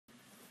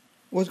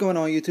What's going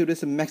on YouTube? This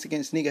is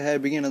Mexican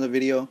Sneakerhead bringing another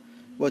video.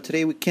 Well,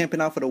 today we're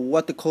camping out for the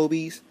What the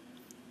Kobe's.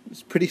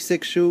 It's a pretty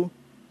sick shoe.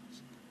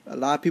 A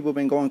lot of people have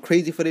been going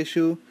crazy for this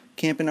shoe,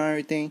 camping on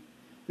everything.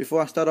 Before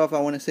I start off,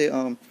 I want to say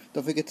don't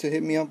forget to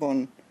hit me up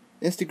on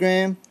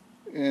Instagram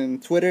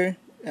and Twitter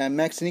at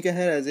Max Sneakerhead,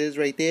 as is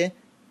right there.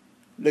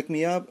 Look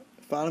me up,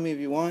 follow me if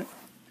you want.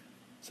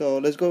 So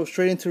let's go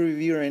straight into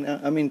review right now.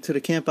 To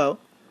the camp out.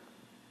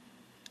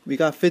 We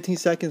got 15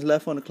 seconds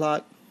left on the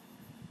clock.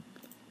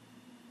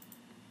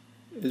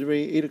 It's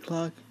already 8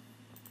 o'clock.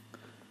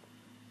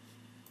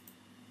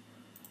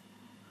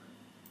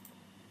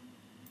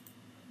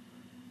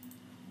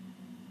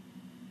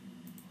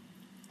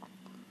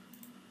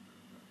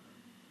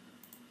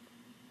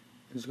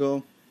 Let's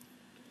go.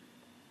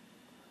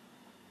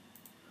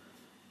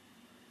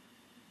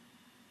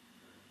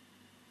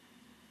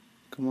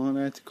 Come on,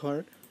 add to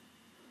cart.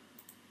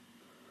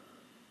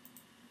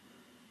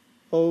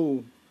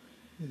 Oh,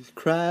 it's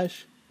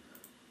crash.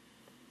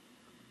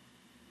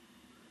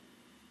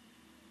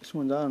 This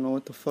one, I don't know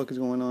what the fuck is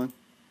going on.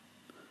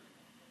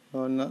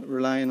 I'm not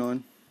relying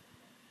on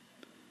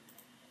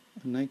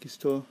a Nike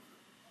store.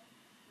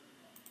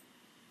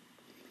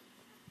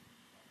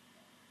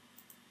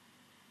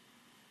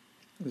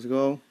 Let's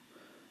go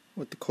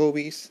with the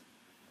Kobe's.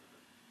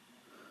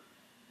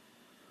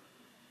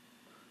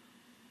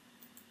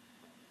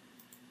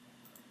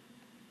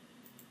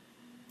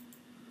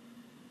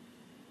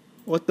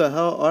 What the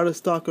hell? Out of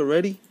stock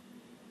already?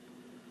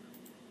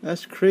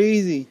 That's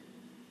crazy.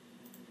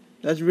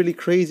 That's really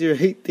crazy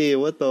right there.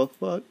 What the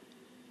fuck?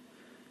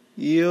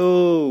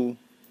 Yo.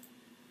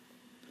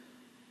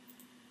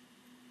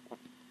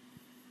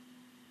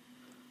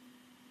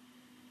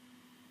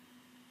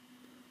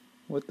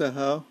 What the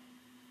hell?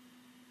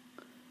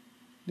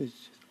 It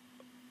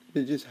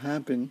just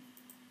happened.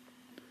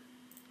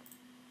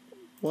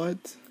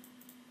 What?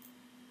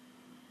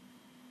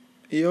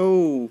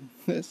 Yo,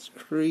 that's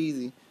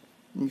crazy.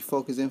 Let me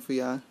focus in for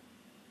y'all.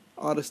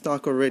 Out of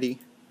stock already.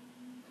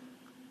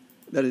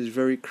 That is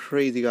very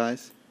crazy,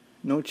 guys.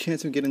 No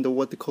chance of getting the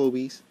What the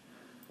Kobe's.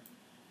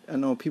 I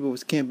know people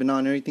was camping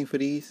on everything for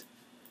these.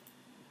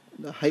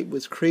 The hype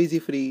was crazy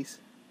for these.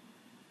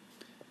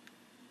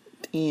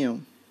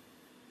 Damn.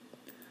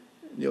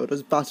 Yo,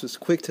 this box was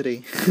quick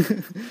today.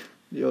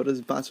 Yo,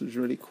 this box was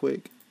really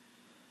quick.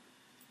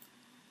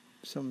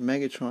 Some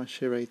Megatron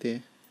shit right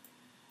there.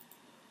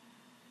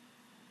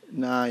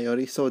 Nah, yo,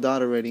 they sold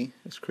out already.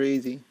 That's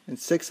crazy. In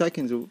 6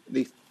 seconds,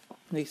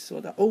 they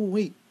sold out. Oh,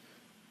 wait.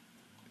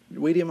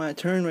 Waiting my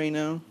turn right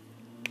now.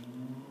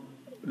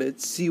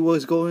 Let's see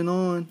what's going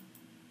on.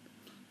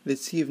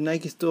 Let's see if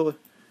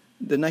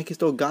the Nike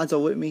Store gods are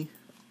with me.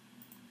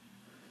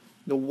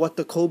 The What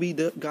the Kobe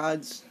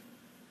gods.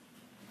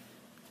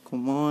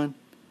 Come on.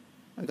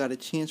 I got a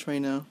chance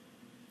right now.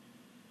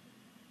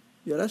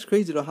 Yo, that's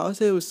crazy though. How I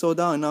said it was sold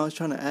out and now I was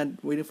trying to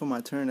waiting for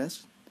my turn.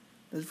 That's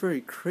very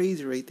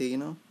crazy right there, you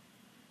know?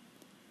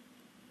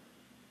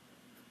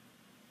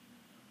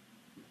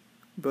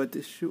 But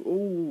this shoe,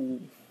 oh,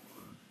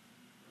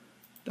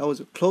 that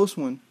was a close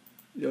one.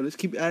 Yo, let's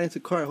keep adding to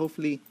cart.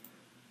 Hopefully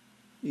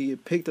you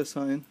get picked or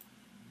something.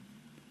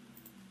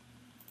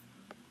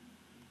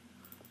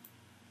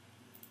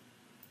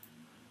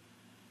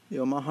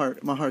 Yo, my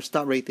heart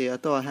stopped right there. I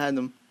thought I had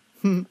them.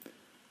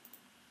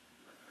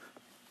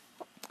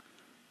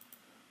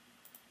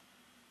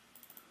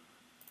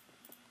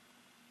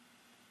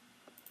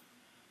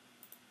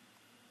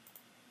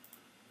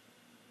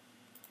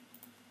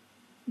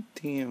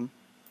 Damn.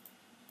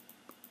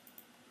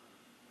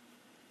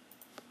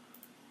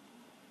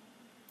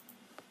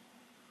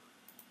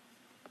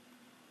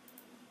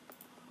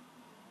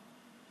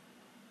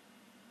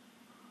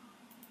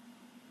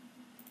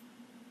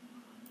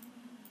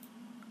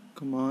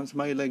 Come on,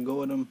 somebody let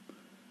go of them.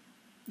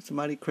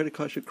 Somebody credit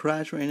card should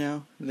crash right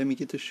now. Let me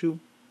get the shoe.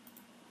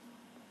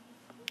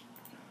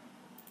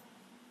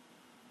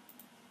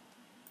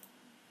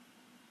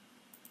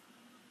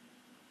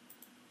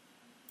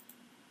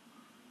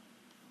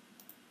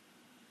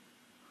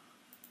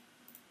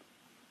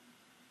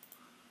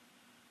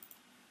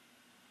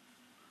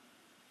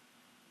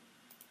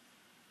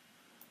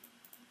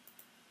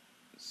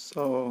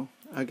 So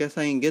I guess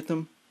I didn't get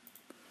them.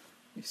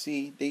 You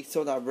see, they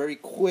sold out very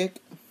quick.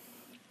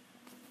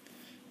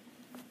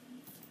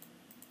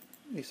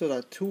 They sold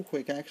out too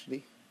quick,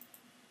 actually.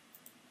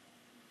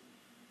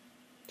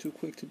 Too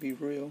quick to be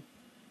real.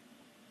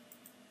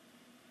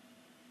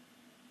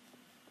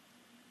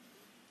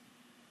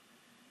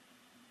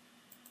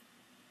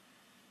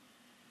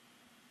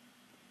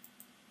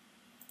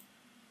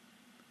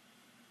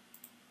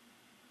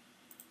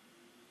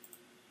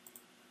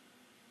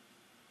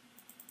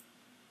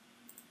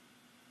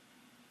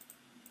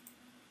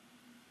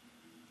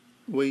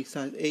 Weight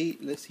size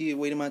 8. Let's see,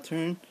 waiting my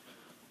turn.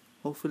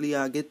 Hopefully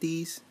I'll get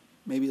these.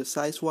 Maybe a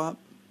size swap.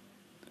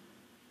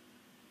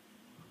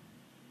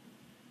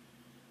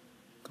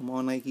 Come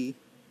on, Nike.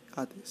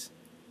 Got this.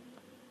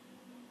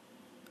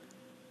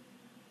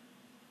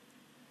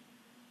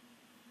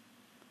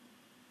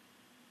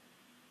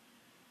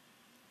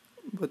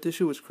 But this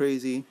shit was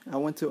crazy. I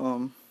went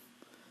to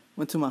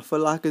my Foot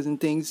Lockers and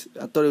things.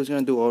 I thought it was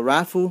gonna do a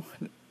raffle,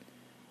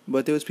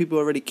 but there was people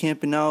already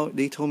camping out.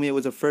 They told me it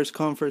was a first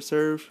come first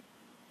serve.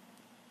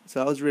 So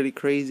that was really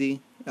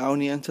crazy. I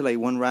only entered like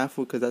one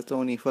raffle because that's the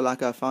only Foot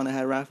Locker I found that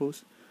had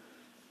raffles.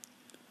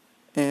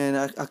 And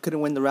I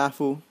couldn't win the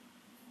raffle,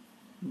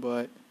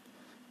 but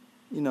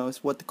you know,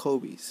 it's what the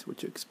Kobe's,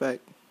 what you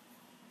expect.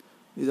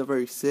 These are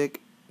very sick.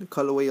 The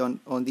colorway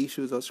on these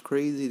shoes is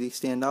crazy. They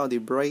stand out.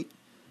 They're bright.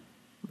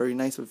 Very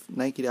nice of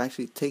Nike to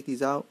actually take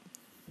these out.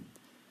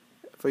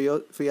 For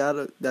y'all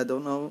that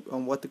don't know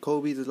what the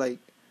Kobe's is like,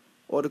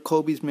 all the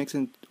Kobe's mixed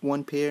in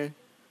one pair.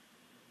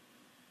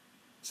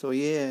 So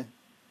yeah.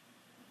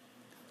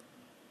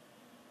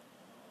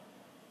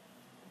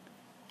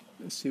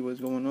 Let's see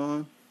what's going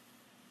on.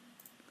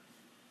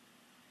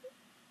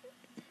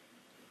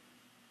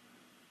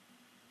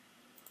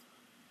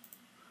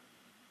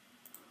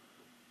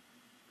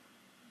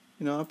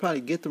 You know, I'll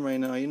probably get them right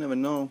now. You never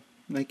know.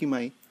 Nike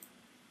might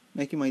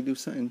do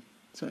something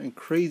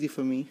crazy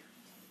for me.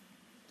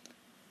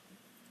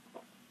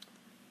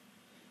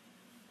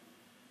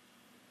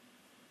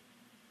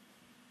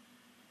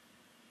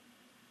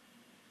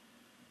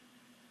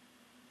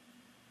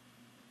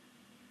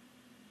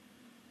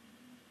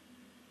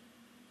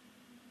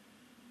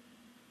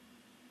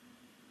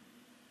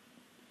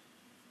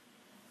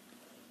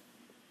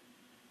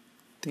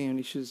 Damn,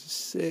 these shoes are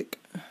sick.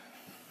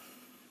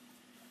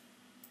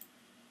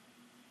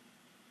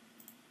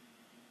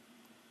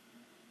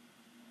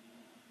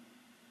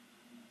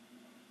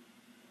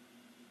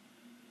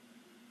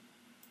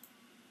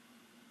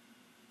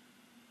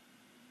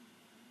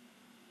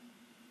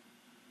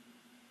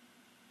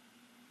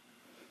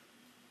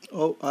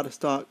 Oh, out of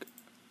stock.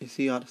 You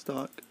see, out of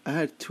stock. I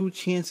had two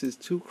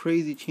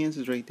crazy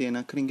chances right there, and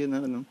I couldn't get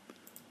none of them.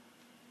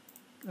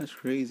 That's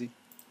crazy.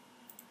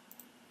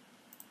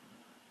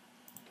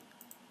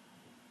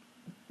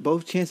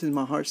 Both chances,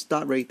 my heart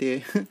stopped right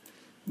there.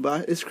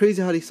 But it's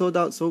crazy how they sold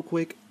out so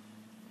quick.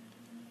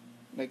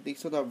 Like, they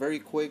sold out very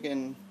quick,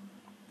 and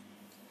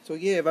so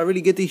yeah, if I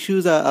really get these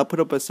shoes, I'll put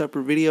up a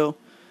separate video.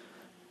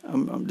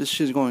 This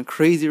shit's going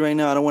crazy right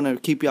now. I don't want to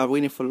keep y'all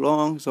waiting for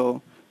long,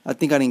 so I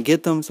think I didn't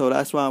get them, so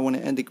that's why I want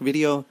to end the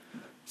video.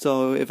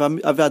 So if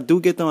I do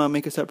get them, I'll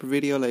make a separate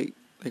video, like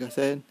I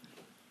said.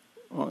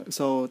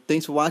 So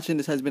thanks for watching.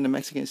 This has been the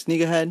Mexican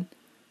Sneakerhead.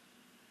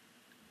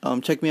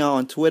 Check me out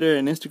on Twitter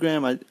and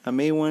Instagram. I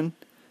made one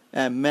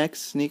at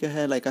Mex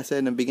Sneakerhead, like I said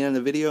in the beginning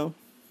of the video.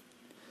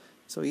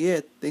 So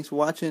yeah, thanks for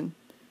watching,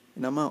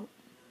 and I'm out.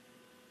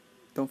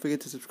 Don't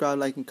forget to subscribe,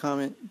 like, and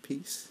comment.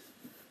 Peace.